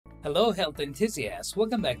Hello health enthusiasts,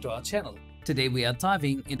 welcome back to our channel. Today we are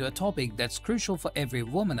diving into a topic that's crucial for every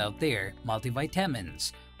woman out there,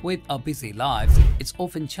 multivitamins. With our busy lives, it's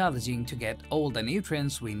often challenging to get all the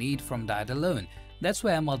nutrients we need from diet alone. That's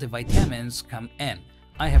where multivitamins come in.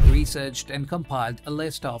 I have researched and compiled a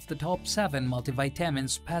list of the top 7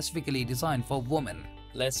 multivitamins specifically designed for women.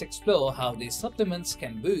 Let's explore how these supplements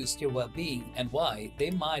can boost your well-being and why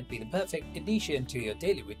they might be the perfect addition to your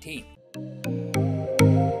daily routine.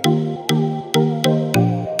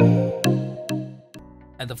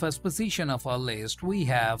 At the first position of our list, we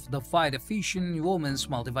have the Vitafusion Women's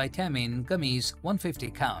Multivitamin Gummies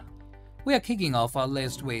 150 count. We are kicking off our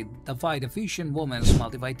list with the Vitafusion Women's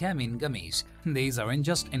Multivitamin Gummies. These aren't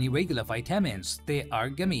just any regular vitamins, they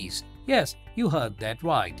are gummies. Yes, you heard that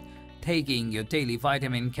right. Taking your daily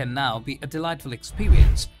vitamin can now be a delightful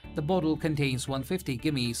experience. The bottle contains 150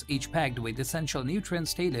 gummies, each packed with essential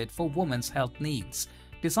nutrients tailored for women's health needs.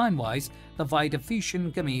 Design-wise, the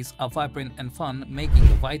Vitafusion gummies are vibrant and fun, making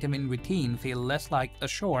the vitamin routine feel less like a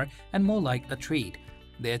chore and more like a treat.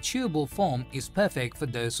 Their chewable form is perfect for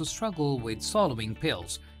those who struggle with swallowing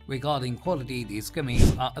pills. Regarding quality, these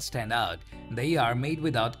gummies are a standout. They are made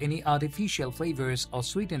without any artificial flavors or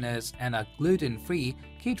sweeteners and are gluten-free,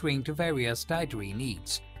 catering to various dietary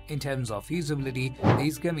needs. In terms of usability,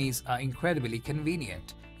 these gummies are incredibly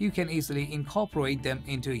convenient. You can easily incorporate them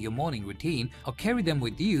into your morning routine or carry them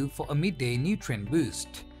with you for a midday nutrient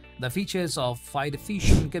boost. The features of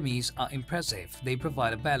Vitafusion gummies are impressive. They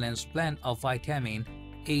provide a balanced blend of vitamin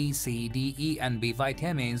A, C, D, E and B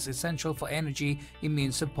vitamins essential for energy,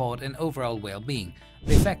 immune support and overall well-being.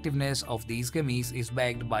 The effectiveness of these gummies is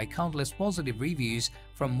backed by countless positive reviews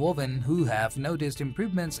from women who have noticed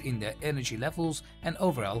improvements in their energy levels and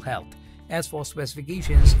overall health. As for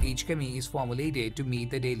specifications, each gummy is formulated to meet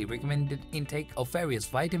the daily recommended intake of various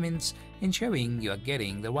vitamins, ensuring you are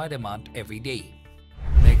getting the right amount every day.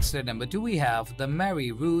 Next, at number 2, we have the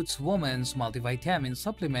MaryRuth's Women's Multivitamin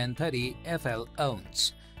Supplement 30 FL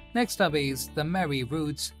ounce. Next up is the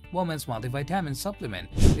MaryRuth's Women's Multivitamin Supplement.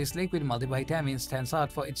 This liquid multivitamin stands out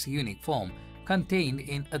for its unique form. Contained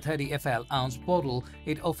in a 30 FL ounce bottle,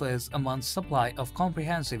 it offers a month's supply of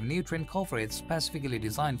comprehensive nutrient coverage specifically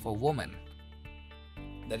designed for women.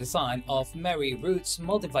 The design of MaryRuth's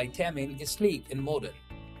multivitamin is sleek and modern.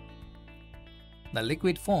 The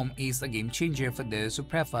liquid form is a game-changer for those who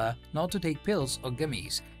prefer not to take pills or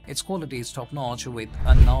gummies. Its quality is top-notch with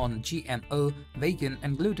a non-GMO, vegan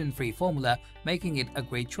and gluten-free formula, making it a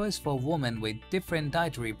great choice for women with different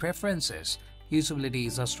dietary preferences. Usability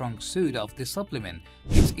is a strong suit of this supplement.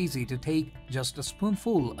 It's easy to take, just a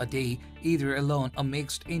spoonful a day, either alone or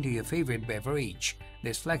mixed into your favorite beverage.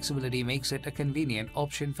 This flexibility makes it a convenient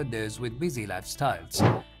option for those with busy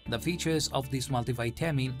lifestyles. The features of this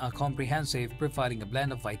multivitamin are comprehensive, providing a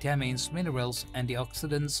blend of vitamins, minerals,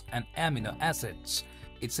 antioxidants, and amino acids.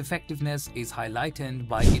 Its effectiveness is highlighted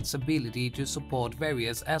by its ability to support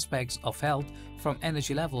various aspects of health, from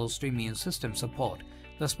energy levels to immune system support.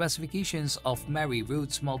 The specifications of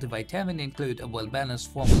MaryRuth's multivitamin include a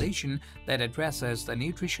well-balanced formulation that addresses the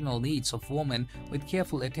nutritional needs of women with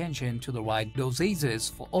careful attention to the right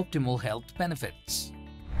dosages for optimal health benefits.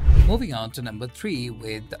 Moving on to number 3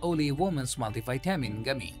 with the OLLY Women's Multivitamin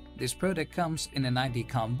Gummy. This product comes in a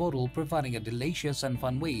 90-count bottle, providing a delicious and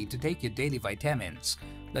fun way to take your daily vitamins.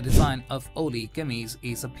 The design of OLLY gummies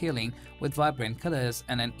is appealing, with vibrant colors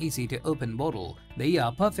and an easy-to-open bottle. They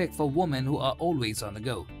are perfect for women who are always on the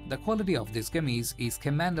go. The quality of these gummies is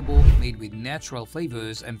commendable, made with natural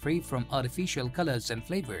flavors and free from artificial colors and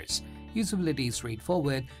flavors. Usability is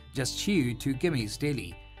straightforward, just chew 2 gummies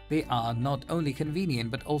daily. They are not only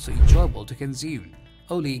convenient but also enjoyable to consume.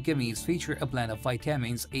 OLLY gummies feature a blend of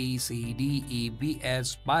vitamins A, C, D, E, B,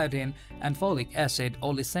 S, biotin, and folic acid,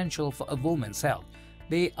 all essential for a woman's health.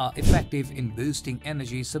 They are effective in boosting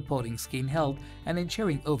energy, supporting skin health, and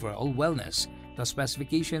ensuring overall wellness. The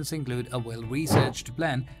specifications include a well-researched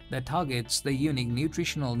blend that targets the unique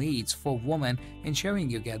nutritional needs for women, ensuring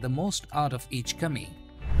you get the most out of each gummy.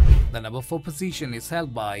 The number 4 position is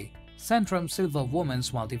held by Centrum Silver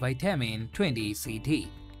Women's Multivitamin 20 CT.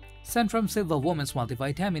 Centrum Silver Women's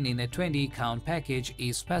Multivitamin in a 20-count package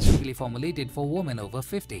is specifically formulated for women over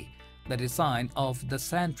 50. The design of the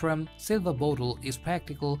Centrum Silver bottle is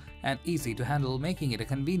practical and easy to handle, making it a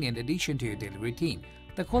convenient addition to your daily routine.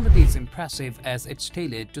 The quality is impressive as it's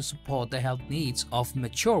tailored to support the health needs of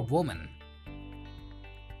mature women.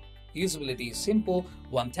 Usability is simple,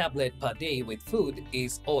 1 tablet per day with food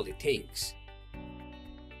is all it takes.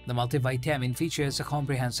 The multivitamin features a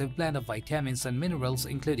comprehensive blend of vitamins and minerals,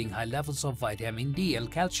 including high levels of vitamin D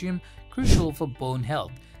and calcium, crucial for bone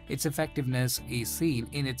health. Its effectiveness is seen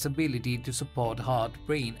in its ability to support heart,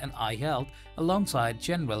 brain, and eye health alongside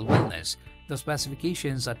general wellness. The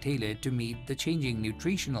specifications are tailored to meet the changing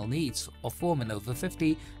nutritional needs of women over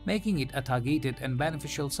 50, making it a targeted and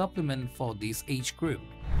beneficial supplement for this age group.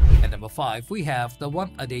 At number 5, we have the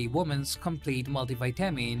 1-A-Day Woman's Complete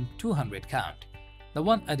Multivitamin 200 count. The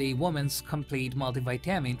 1-A-Day Woman's Complete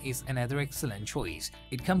Multivitamin is another excellent choice.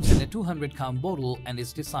 It comes in a 200-count bottle and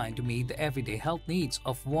is designed to meet the everyday health needs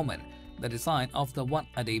of women. The design of the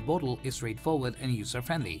 1-A-Day bottle is straightforward and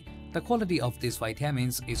user-friendly. The quality of these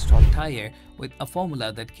vitamins is top tier, with a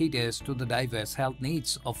formula that caters to the diverse health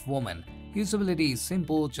needs of women. Usability is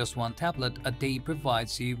simple, just one tablet a day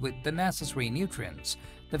provides you with the necessary nutrients.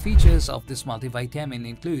 The features of this multivitamin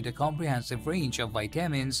include a comprehensive range of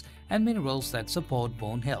vitamins and minerals that support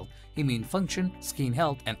bone health, immune function, skin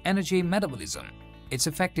health, and energy metabolism. Its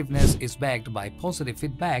effectiveness is backed by positive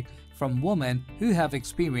feedback from women who have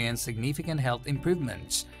experienced significant health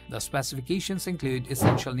improvements. The specifications include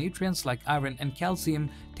essential nutrients like iron and calcium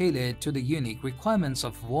tailored to the unique requirements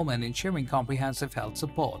of women, ensuring comprehensive health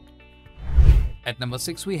support. At number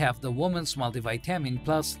 6, we have the Women's Multivitamin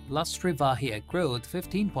Plus Lustriva Hair Growth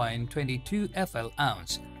 15.22 FL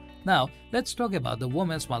ounce. Now, let's talk about the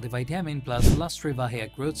Women's Multivitamin Plus Lustriva Hair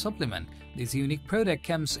Growth Supplement. This unique product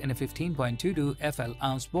comes in a 15.22 FL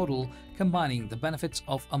ounce bottle, combining the benefits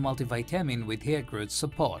of a multivitamin with hair growth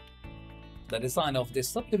support. The design of this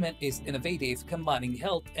supplement is innovative, combining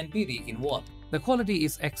health and beauty in one. The quality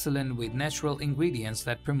is excellent with natural ingredients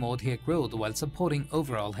that promote hair growth while supporting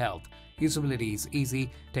overall health. Usability is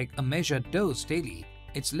easy, take a measured dose daily.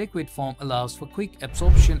 Its liquid form allows for quick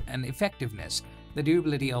absorption and effectiveness. The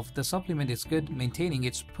durability of the supplement is good, maintaining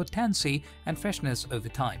its potency and freshness over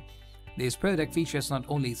time. This product features not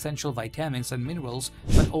only essential vitamins and minerals,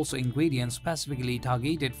 but also ingredients specifically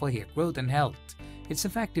targeted for hair growth and health. Its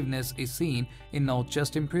effectiveness is seen in not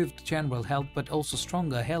just improved general health but also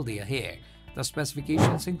stronger, healthier hair. The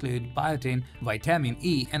specifications include biotin, vitamin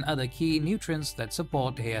E, and other key nutrients that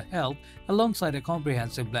support hair health, alongside a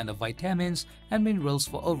comprehensive blend of vitamins and minerals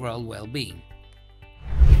for overall well-being.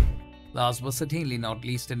 Last but certainly not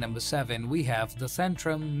least, at number 7, we have the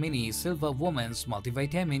Centrum Mini Silver Women's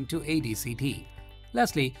Multivitamin 280 CT.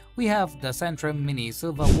 Lastly, we have the Centrum Mini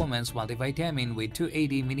Silver Women's Multivitamin with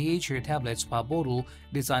 280 miniature tablets per bottle,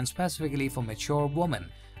 designed specifically for mature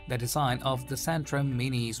women. The design of the Centrum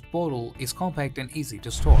Mini's bottle is compact and easy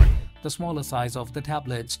to store. The smaller size of the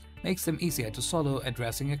tablets makes them easier to swallow,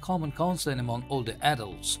 addressing a common concern among older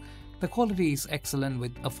adults. The quality is excellent,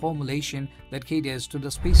 with a formulation that caters to the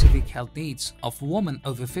specific health needs of women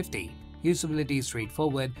over 50. Usability is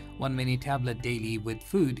straightforward. 1 mini tablet daily with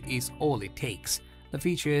food is all it takes. The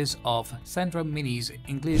features of Centrum Minis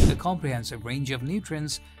include a comprehensive range of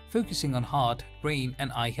nutrients focusing on heart, brain,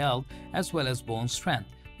 and eye health, as well as bone strength.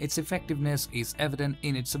 Its effectiveness is evident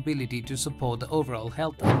in its ability to support the overall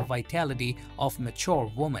health and vitality of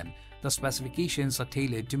mature women. The specifications are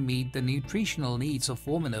tailored to meet the nutritional needs of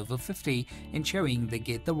women over 50, ensuring they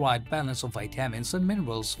get the right balance of vitamins and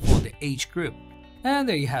minerals for the age group. And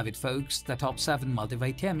there you have it, folks, the top 7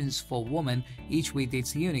 multivitamins for women, each with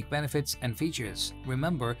its unique benefits and features.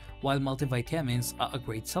 Remember, while multivitamins are a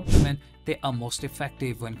great supplement, they are most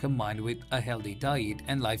effective when combined with a healthy diet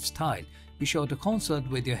and lifestyle. Be sure to consult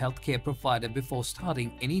with your healthcare provider before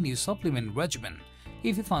starting any new supplement regimen.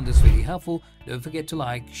 If you found this really helpful, don't forget to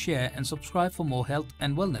like, share, and subscribe for more health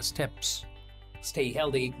and wellness tips. Stay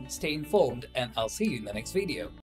healthy, stay informed, and I'll see you in the next video.